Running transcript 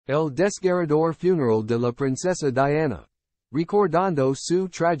El desgarrador funeral de la Princesa Diana. Recordando su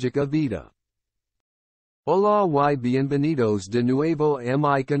trágica vida. Hola y bienvenidos de nuevo a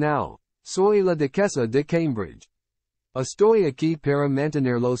mi canal. Soy la duquesa de Cambridge. Estoy aquí para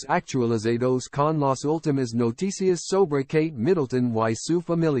mantenerlos actualizados con las últimas noticias sobre Kate Middleton y su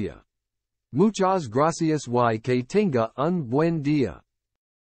familia. Muchas gracias y que tenga un buen día.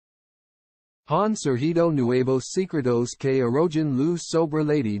 Han surgido nuevos secretos que arrojan luz sobre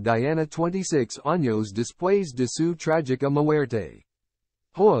Lady Diana 26 años después de su trágica muerte.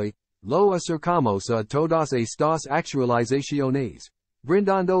 Hoy, lo acercamos a todas estas actualizaciones,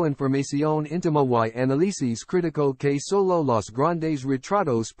 brindando información íntima y análisis crítico que solo los grandes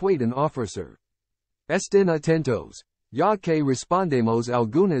retratos pueden ofrecer. Estén atentos, ya que respondemos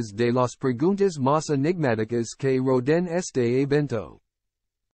algunas de las preguntas más enigmáticas que rodean este evento.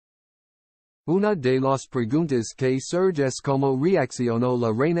 Una de las preguntas que surge es cómo reaccionó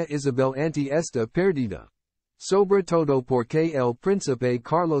la reina Isabel ante esta pérdida. Sobre todo porque el príncipe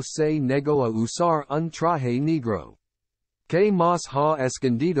Carlos se negó a usar un traje negro. ¿Qué más ha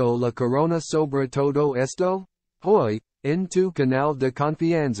escondido la corona sobre todo esto? Hoy, en tu canal de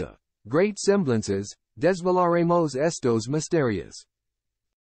confianza, Great Semblances, desvelaremos estos misterios.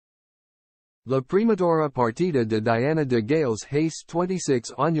 La prematura partida de Diana de Gales hace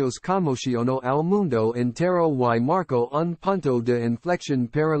 26 años conmocionó al mundo entero y marcó un punto de inflexión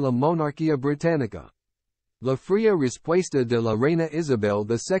para la monarquía británica. La fría respuesta de la reina Isabel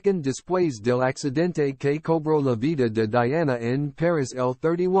II después del accidente que cobró la vida de Diana en París el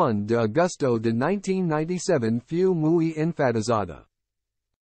 31 de agosto de 1997 fue muy enfatizada.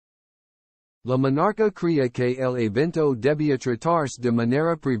 La monarca creía que el evento debía tratarse de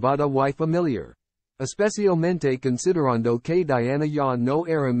manera privada y familiar, especialmente considerando que Diana ya no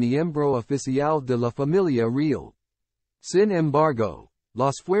era miembro oficial de la familia real. Sin embargo,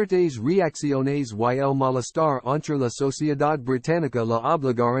 las fuertes reacciones y el malestar entre la sociedad británica la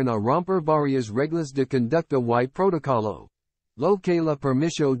obligaron a romper varias reglas de conducta y protocolo, lo que le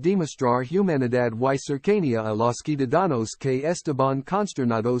permitió demostrar humanidad y cercanía a los ciudadanos que estaban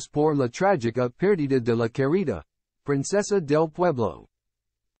consternados por la trágica pérdida de la querida Princesa del Pueblo.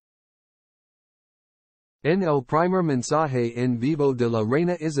 En el primer mensaje en vivo de la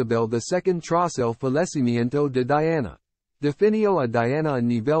reina Isabel II tras el fallecimiento de Diana, definió a Diana a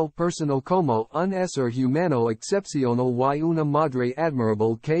nivel personal como un ser humano excepcional y una madre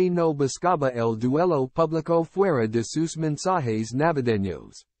admirable que no buscaba el duelo público fuera de sus mensajes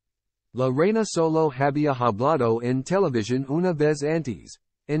navideños. La reina solo había hablado en televisión una vez antes,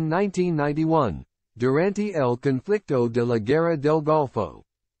 en 1991, durante el conflicto de la Guerra del Golfo.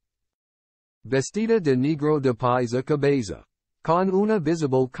 Vestida de negro de pies a cabeza, con una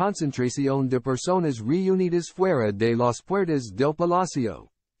visible concentración de personas reunidas fuera de las puertas del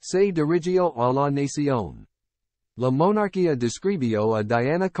palacio, se dirigió a la nación. La monarquía describió a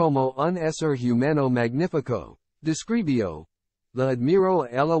Diana como un ser humano magnífico, describió, la admiró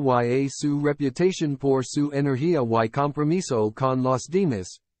a ella y a su reputación por su energía y compromiso con los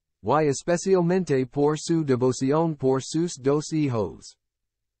demás, y especialmente por su devoción por sus dos hijos.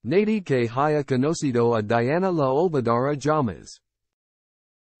 Nadie que haya conocido a Diana la olvidará jamás.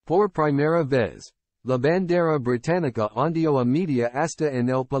 Por primera vez, la bandera británica ondeó a media asta en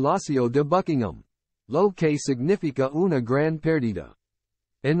el Palacio de Buckingham, lo que significa una gran pérdida.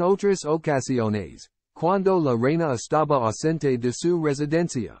 En otras ocasiones, cuando la reina estaba ausente de su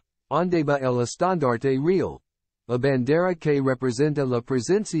residencia, ondeaba el estandarte real, la bandera que representa la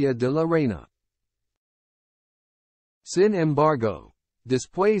presencia de la reina. Sin embargo,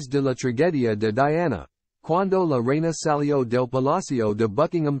 después de la tragedia de Diana, cuando la reina salió del Palacio de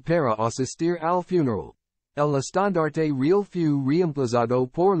Buckingham para asistir al funeral, el estandarte real fue reemplazado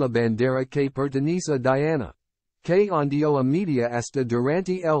por la bandera que pertenece a Diana, que ondeó a media asta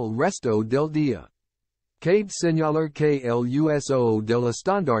durante el resto del día. Cabe señalar que el uso del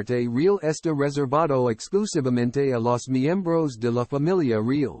estandarte real está reservado exclusivamente a los miembros de la familia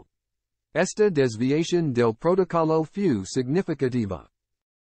real. Esta desviación del protocolo fue significativa.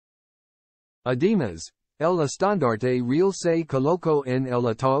 Además, el estandarte real se colocó en el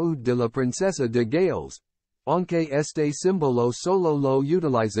ataúd de la princesa de Gales, aunque este símbolo solo lo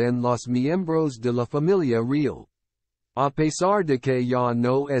utilizan los miembros de la familia real. A pesar de que ya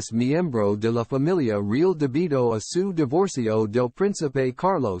no es miembro de la familia real debido a su divorcio del príncipe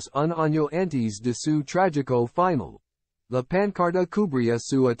Carlos un año antes de su trágico final, la pancarta cubría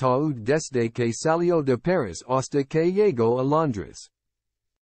su ataúd desde que salió de París hasta que llegó a Londres.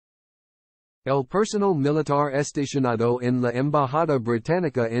 El personal militar estacionado en la Embajada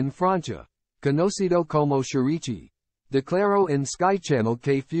Británica en Francia, conocido como Chirichi, Declaro en Sky Channel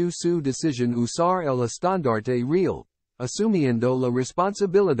que fue su decisión usar el estandarte real, asumiendo la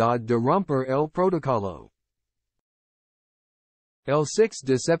responsabilidad de romper el protocolo. El 6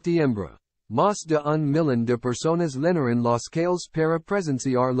 de septiembre, más de 1 millón de personas llenaron los calles para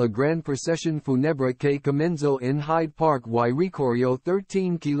presenciar la gran procesión fúnebre que comenzó en Hyde Park y recorrió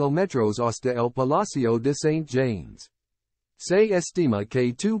 13 kilómetros hasta el Palacio de St. James. Se estima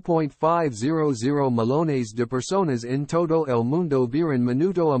que 2.500 millones de personas en todo el mundo vieron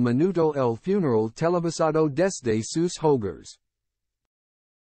minuto a minuto el funeral televisado desde sus hogares.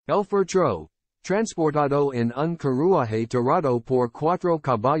 El féretro, transportado en un carruaje tirado por 4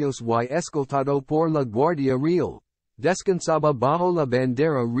 caballos y escoltado por la Guardia Real, descansaba bajo la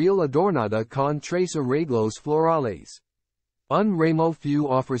bandera real adornada con 3 arreglos florales. Un ramo fue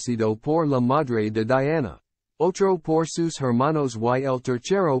ofrecido por la madre de Diana, otro por sus hermanos y el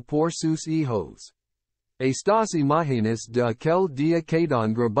tercero por sus hijos. Estas imágenes de aquel día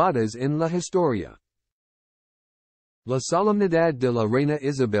quedan grabadas en la historia. La solemnidad de la reina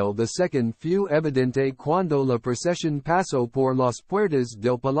Isabel II fue evidente cuando la procesión pasó por las puertas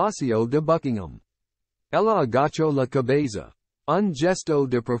del Palacio de Buckingham. Ella agachó la cabeza, un gesto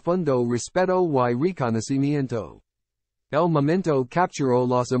de profundo respeto y reconocimiento. El momento capturó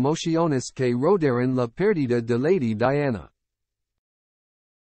las emociones que rodearon la pérdida de Lady Diana.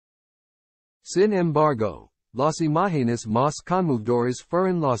 Sin embargo, las imágenes más conmovedoras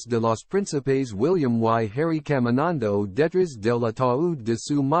fueron las de los príncipes William y Harry caminando detrás del ataúd de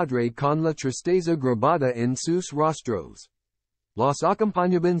su madre con la tristeza grabada en sus rostros. Los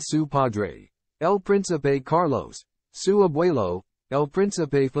acompañaban su padre, el príncipe Carlos, su abuelo, el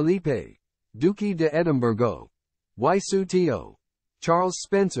príncipe Felipe, duque de Edimburgo, y su tío, Charles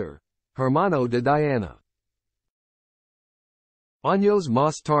Spencer, hermano de Diana. Años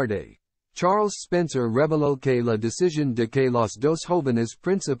más tarde, Charles Spencer reveló que la decisión de que los dos jóvenes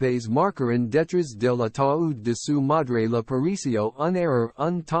príncipes marcaran detrás del ataúd de su madre le pareció un error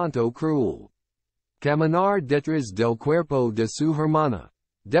un tanto cruel. Caminar detrás del cuerpo de su hermana,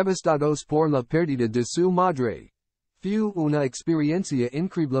 devastados por la pérdida de su madre, fue una experiencia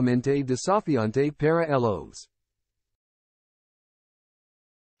increíblemente desafiante para ellos.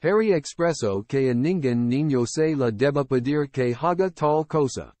 Harry expresó que a ningún niño se le debe pedir que haga tal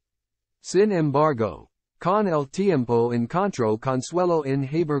cosa. Sin embargo, con el tiempo encontró consuelo en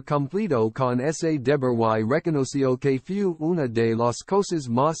haber cumplido con ese deber y reconoció que fue una de las cosas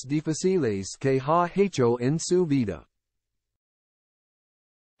más difíciles que ha hecho en su vida.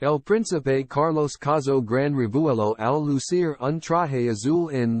 El príncipe Carlos causó gran revuelo al lucir un traje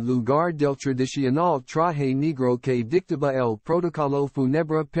azul en lugar del tradicional traje negro que dictaba el protocolo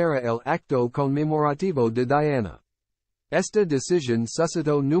fúnebre para el acto conmemorativo de Diana. Esta decisión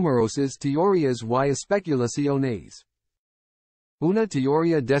suscitó numerosas teorías y especulaciones. Una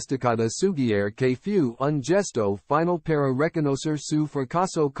teoría destacada sugiere que fue un gesto final para reconocer su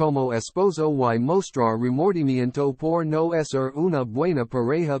fracaso como esposo y mostrar remordimiento por no ser una buena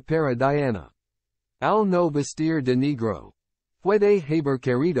pareja para Diana. Al no vestir de negro, puede haber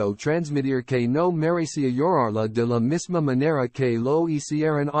querido transmitir que no merecía llorarla de la misma manera que lo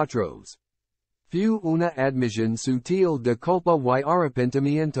hicieron otros. Fue una admisión sutil de culpa y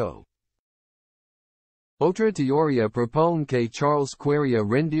arrepentimiento. Otra teoría propone que Charles quería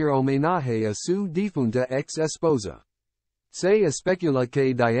rendir homenaje a su difunta ex-esposa. Se especula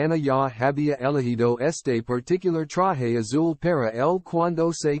que Diana ya había elegido este particular traje azul para él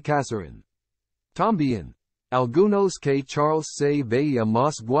cuando se casaron. También, algunos que Charles se veía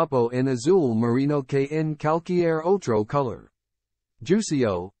más guapo en azul marino que en cualquier otro color.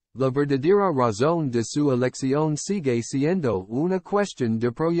 Juicio, la verdadera razón de su elección sigue siendo una cuestión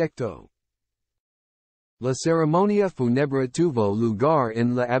de proyecto. La ceremonia fúnebre tuvo lugar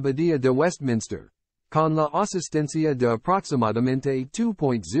en la abadía de Westminster, con la asistencia de aproximadamente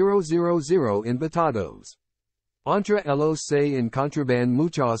 2.000 invitados. Entre ellos se encontraban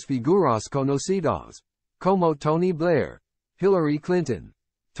muchas figuras conocidas, como Tony Blair, Hillary Clinton,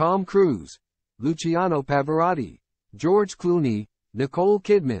 Tom Cruise, Luciano Pavarotti, George Clooney, Nicole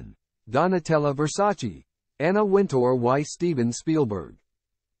Kidman, Donatella Versace, Anna Wintour y Steven Spielberg.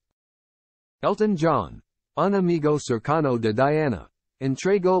 Elton John, un amigo cercano de Diana,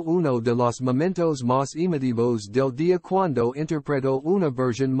 entregó uno de los momentos más emotivos del día cuando interpretó una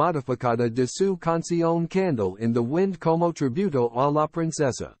versión modificada de su canción Candle in the Wind como tributo a la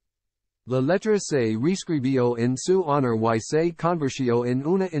princesa. La letra se reescribió en su honor y se convirtió en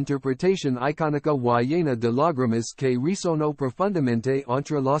una interpretación icónica y llena de lágrimas que resonó profundamente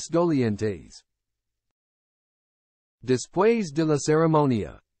entre los dolientes. Después de la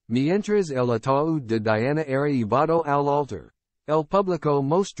ceremonia, Mientras el ataúd de Diana era llevado al altar, el público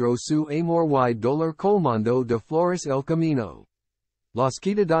mostró su amor y dolor colmando de flores el camino. Los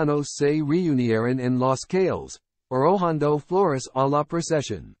ciudadanos se reunieron en los calles, arrojando flores a la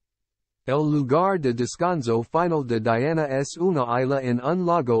procesión. El lugar de descanso final de Diana es una isla en un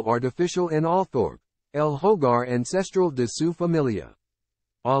lago artificial en Althorpe, el hogar ancestral de su familia.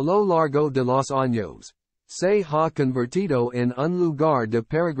 A lo largo de los años, se ha convertido en un lugar de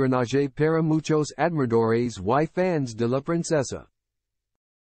peregrinaje para muchos admiradores y fans de la princesa.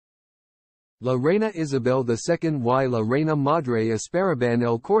 La reina Isabel II y la reina madre esperaban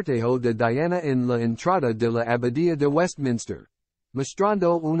el cortejo de Diana en la entrada de la abadía de Westminster,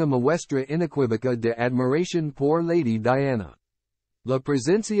 mostrando una muestra inequívoca de admiración por Lady Diana. La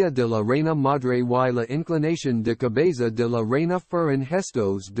presencia de la reina madre y la inclinación de cabeza de la reina fueron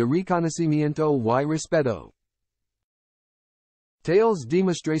gestos de reconocimiento y respeto. Tales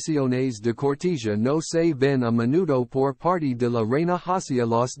demostraciones de cortesía no se ven a menudo por parte de la reina hacia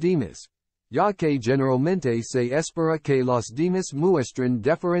los demás, ya que generalmente se espera que los demás muestren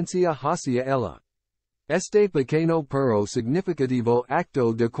deferencia hacia ella. Este pequeño pero significativo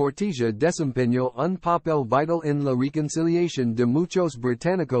acto de cortesía desempeñó un papel vital en la reconciliación de muchos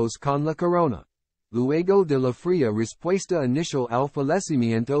británicos con la corona, luego de la fría respuesta inicial al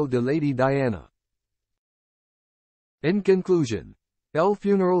fallecimiento de Lady Diana. En conclusión, el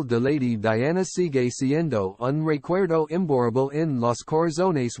funeral de Lady Diana sigue siendo un recuerdo imborrable en los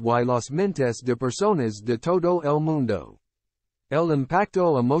corazones y las mentes de personas de todo el mundo. El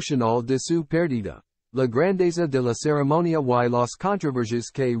impacto emocional de su pérdida, la grandeza de la ceremonia y las controversias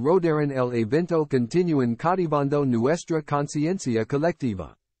que rodearon el evento continúan cautivando nuestra conciencia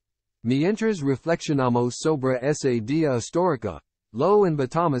colectiva. Mientras reflexionamos sobre ese día histórico, lo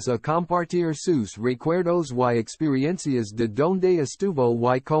invitamos a compartir sus recuerdos y experiencias de donde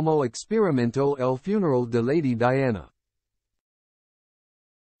estuvo y cómo experimentó el funeral de Lady Diana.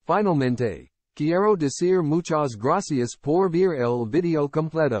 Finalmente, quiero decir muchas gracias por ver el video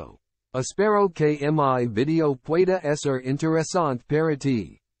completo. Espero que mi video pueda ser interesante para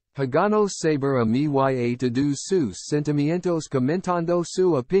ti. Háganos saber a mí y a todos sus sentimientos comentando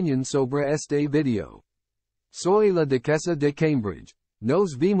su opinión sobre este video. Soy la duquesa de Cambridge.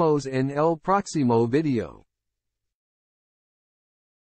 Nos vemos en el próximo video.